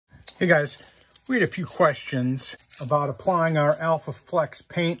Hey guys, we had a few questions about applying our ALPHAFLEX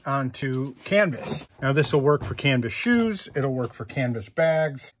paint onto canvas. Now this will work for canvas shoes, it'll work for canvas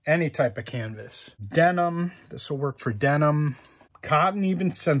bags, any type of canvas. Denim, this will work for denim. Cotton,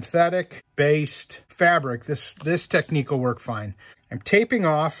 even synthetic based fabric, this technique will work fine. I'm taping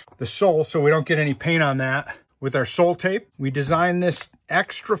off the sole so we don't get any paint on that with our sole tape. We designed this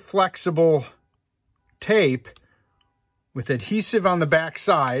extra flexible tape with adhesive on the back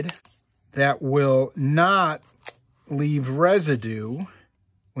side that will not leave residue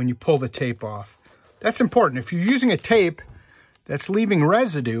when you pull the tape off. That's important. If you're using a tape that's leaving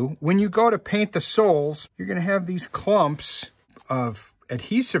residue, when you go to paint the soles, you're going to have these clumps of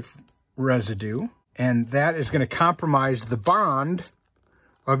adhesive residue, and that is going to compromise the bond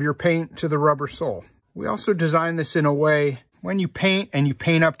of your paint to the rubber sole. We also designed this in a way, when you paint and you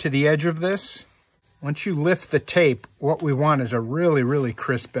paint up to the edge of this, once you lift the tape, what we want is a really, really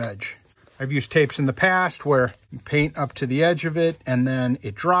crisp edge. I've used tapes in the past where you paint up to the edge of it and then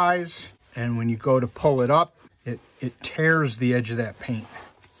it dries, and when you go to pull it up, it tears the edge of that paint.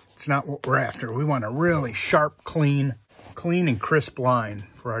 It's not what we're after. We want a really sharp, clean and crisp line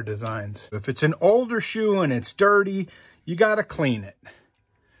for our designs. If it's an older shoe and it's dirty, you gotta clean it.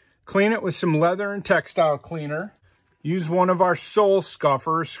 Clean it with some leather and textile cleaner. Use one of our sole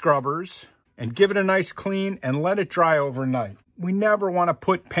scrubbers, and give it a nice clean and let it dry overnight. We never want to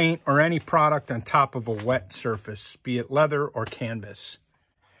put paint or any product on top of a wet surface, be it leather or canvas.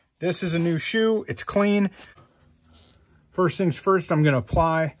 This is a new shoe, it's clean. First things first, I'm going to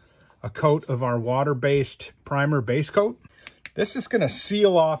apply a coat of our water-based primer base coat. This is going to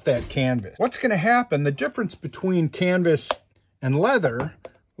seal off that canvas. What's going to happen, the difference between canvas and leather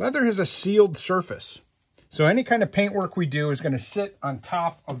has a sealed surface. So any kind of paint work we do is going to sit on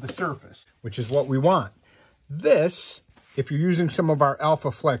top of the surface, which is what we want. This, if you're using some of our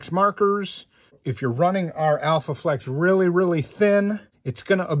ALPHAFLEX markers, if you're running our ALPHAFLEX really, really thin, it's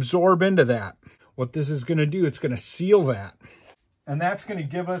going to absorb into that. What this is going to do, it's going to seal that. And that's going to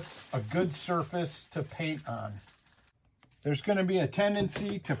give us a good surface to paint on. There's going to be a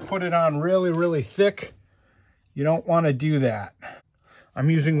tendency to put it on really, really thick. You don't want to do that. I'm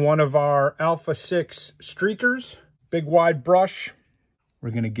using one of our Alpha 6 streakers, big wide brush. We're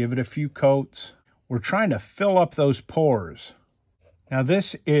going to give it a few coats. We're trying to fill up those pores. Now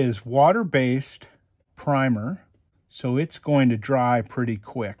this is water-based primer, so it's going to dry pretty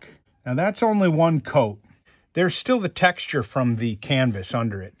quick. Now that's only one coat. There's still the texture from the canvas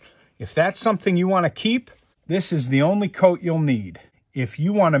under it. If that's something you want to keep, this is the only coat you'll need. If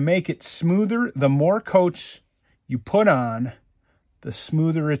you want to make it smoother, the more coats you put on, the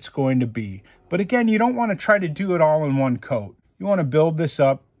smoother it's going to be. But again, you don't want to try to do it all in one coat. You want to build this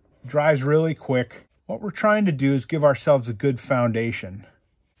up, dries really quick. What we're trying to do is give ourselves a good foundation.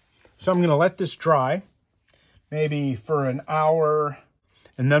 So I'm going to let this dry, maybe for an hour,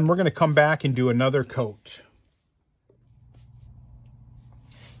 and then we're going to come back and do another coat.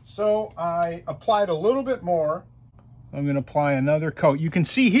 So I applied a little bit more. I'm going to apply another coat. You can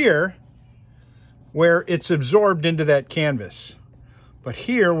see here where it's absorbed into that canvas. But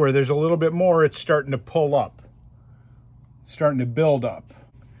here, where there's a little bit more, it's starting to pull up. It's starting to build up.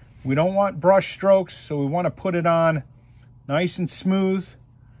 We don't want brush strokes, so we want to put it on nice and smooth,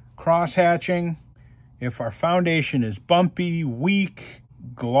 cross-hatching. If our foundation is bumpy, weak,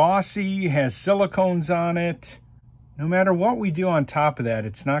 glossy, has silicones on it, no matter what we do on top of that,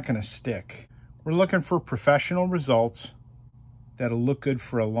 it's not going to stick. We're looking for professional results that'll look good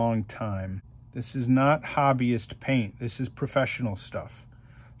for a long time. This is not hobbyist paint. This is professional stuff.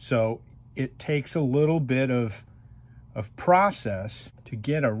 So it takes a little bit of process to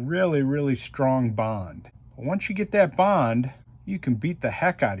get a really, really strong bond. But once you get that bond, you can beat the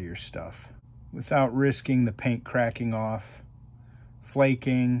heck out of your stuff without risking the paint cracking off,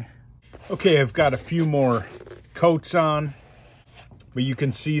 flaking. Okay, I've got a few more coats on, but you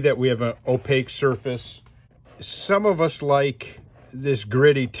can see that we have an opaque surface. Some of us like this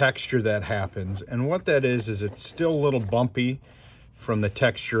gritty texture that happens, and what that is it's still a little bumpy from the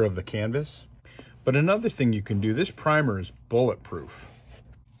texture of the canvas. But another thing you can do, this primer is bulletproof.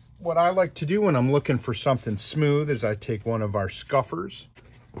 What I like to do when I'm looking for something smooth is I take one of our scuffers.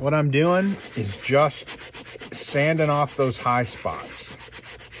 What I'm doing is just sanding off those high spots.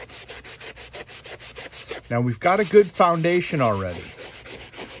 Now we've got a good foundation already.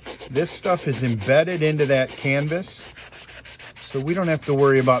 This stuff is embedded into that canvas, so we don't have to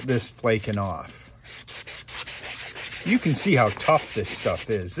worry about this flaking off. You can see how tough this stuff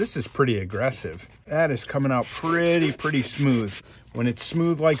is. This is pretty aggressive. That is coming out pretty smooth. When it's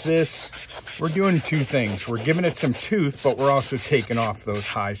smooth like this, We're doing two things. We're giving it some tooth, but we're also taking off those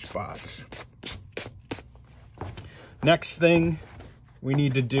high spots. Next thing we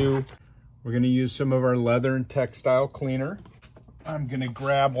need to do, we're going to use some of our leather and textile cleaner. I'm going to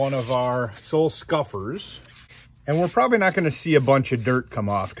grab one of our sole scuffers, and we're probably not going to see a bunch of dirt come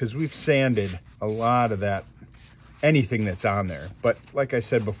off because we've sanded a lot of that, anything that's on there. But like I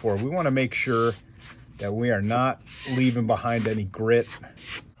said before, we want to make sure that we are not leaving behind any grit.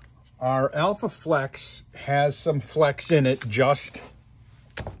 Our ALPHAFLEX has some flex in it just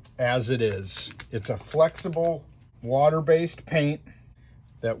as it is. It's a flexible water-based paint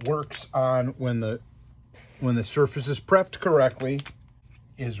that works on when the surface is prepped correctly,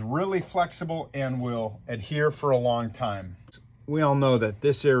 is really flexible and will adhere for a long time. We all know that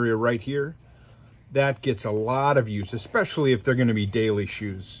this area right here, that gets a lot of use, especially if they're going to be daily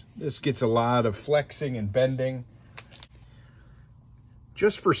shoes. This gets a lot of flexing and bending.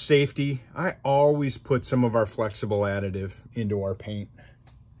 Just for safety, I always put some of our flexible additive into our paint.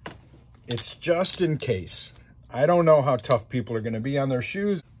 It's just in case. I don't know how tough people are going to be on their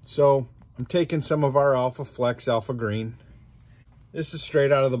shoes, so I'm taking some of our ALPHAFLEX Alpha Green. This is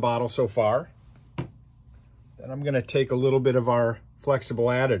straight out of the bottle so far. Then I'm going to take a little bit of our flexible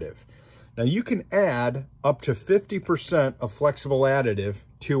additive. Now you can add up to 50% of flexible additive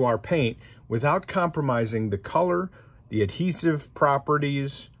to our paint without compromising the color, the adhesive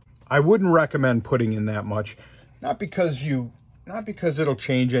properties. I wouldn't recommend putting in that much, not because it'll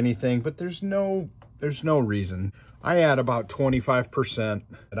change anything, but there's no reason. I add about 25%,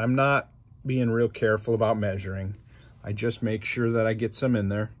 and I'm not being real careful about measuring. I just make sure that I get some in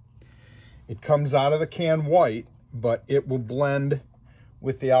there. It comes out of the can white, but it will blend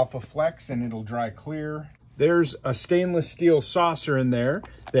with the ALPHAFLEX and it'll dry clear. There's a stainless steel saucer in there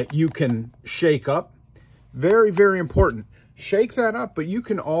that you can shake up. Very, very important. Shake that up, but you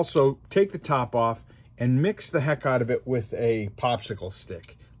can also take the top off and mix the heck out of it with a popsicle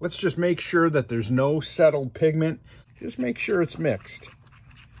stick. Let's just make sure that there's no settled pigment. Just make sure it's mixed.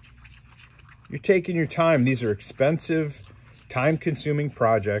 You're taking your time. These are expensive, time-consuming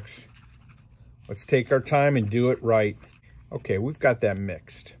projects. Let's take our time and do it right. Okay, we've got that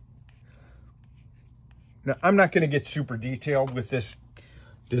mixed. Now, I'm not going to get super detailed with this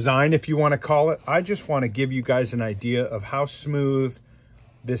design, if you want to call it. I just want to give you guys an idea of how smooth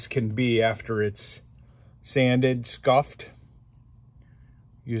this can be after it's sanded, scuffed.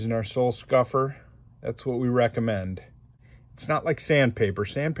 Using our sole scuffer, that's what we recommend. It's not like sandpaper.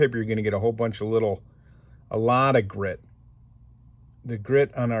 Sandpaper, you're going to get a whole bunch of a lot of grit. The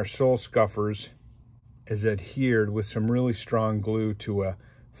grit on our sole scuffers is adhered with some really strong glue to a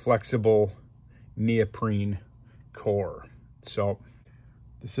flexible neoprene core. So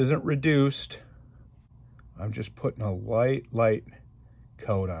this isn't reduced. I'm just putting a light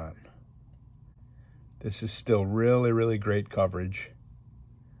coat on. This is still really, really great coverage.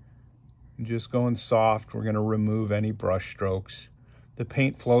 Just going soft. We're going to remove any brush strokes. The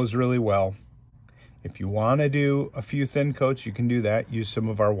paint flows really well. If you want to do a few thin coats, you can do that. Use some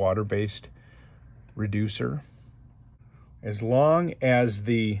of our water-based reducer. As long as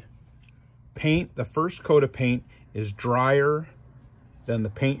the paint, the first coat of paint, is drier than the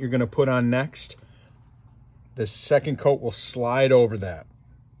paint you're going to put on next, the second coat will slide over that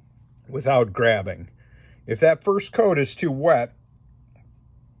without grabbing. If that first coat is too wet,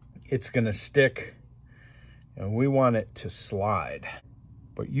 it's going to stick, and we want it to slide.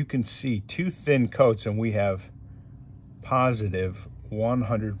 But you can see 2 thin coats and we have positive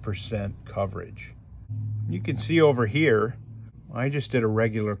 100% coverage. You can see over here, I just did a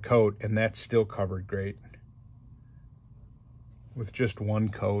regular coat and that's still covered great with just 1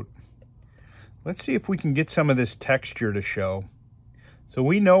 coat. Let's see if we can get some of this texture to show. So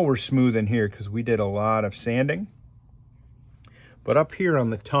we know we're smooth in here because we did a lot of sanding. But up here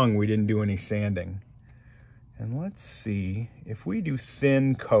on the tongue, we didn't do any sanding. And let's see, if we do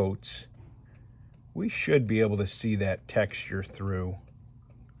thin coats, we should be able to see that texture through.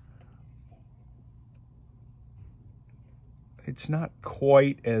 It's not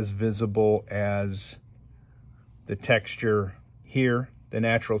quite as visible as the texture here, the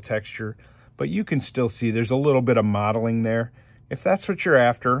natural texture, but you can still see there's a little bit of modeling there. If that's what you're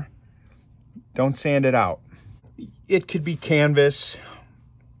after, don't sand it out. It could be canvas.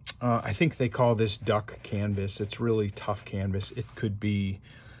 I think they call this duck canvas. It's really tough canvas. It could be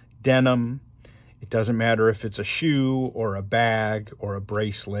denim. It doesn't matter if it's a shoe or a bag or a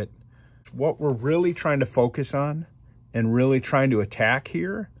bracelet. What we're really trying to focus on and really trying to attack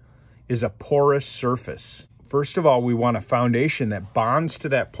here is a porous surface. First of all, we want a foundation that bonds to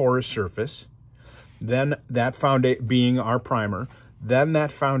that porous surface. Then that foundation being our primer. Then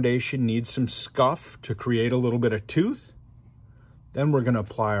that foundation needs some scuff to create a little bit of tooth. Then we're going to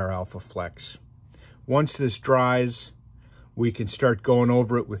apply our ALPHAFLEX. Once this dries, we can start going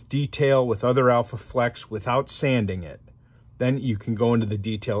over it with detail with other ALPHAFLEX without sanding it. Then you can go into the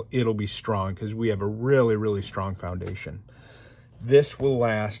detail. It'll be strong because we have a really, really strong foundation. This will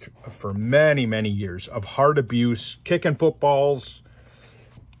last for many, many years of hard abuse, kicking footballs,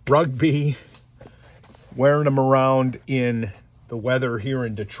 rugby, wearing them around in the weather here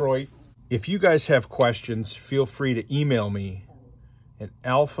in Detroit. If you guys have questions, feel free to email me at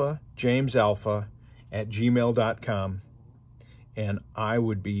alphajamesalpha@gmail.com. And I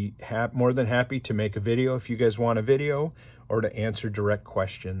would be more than happy to make a video if you guys want a video or to answer direct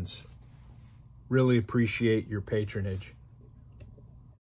questions. Really appreciate your patronage.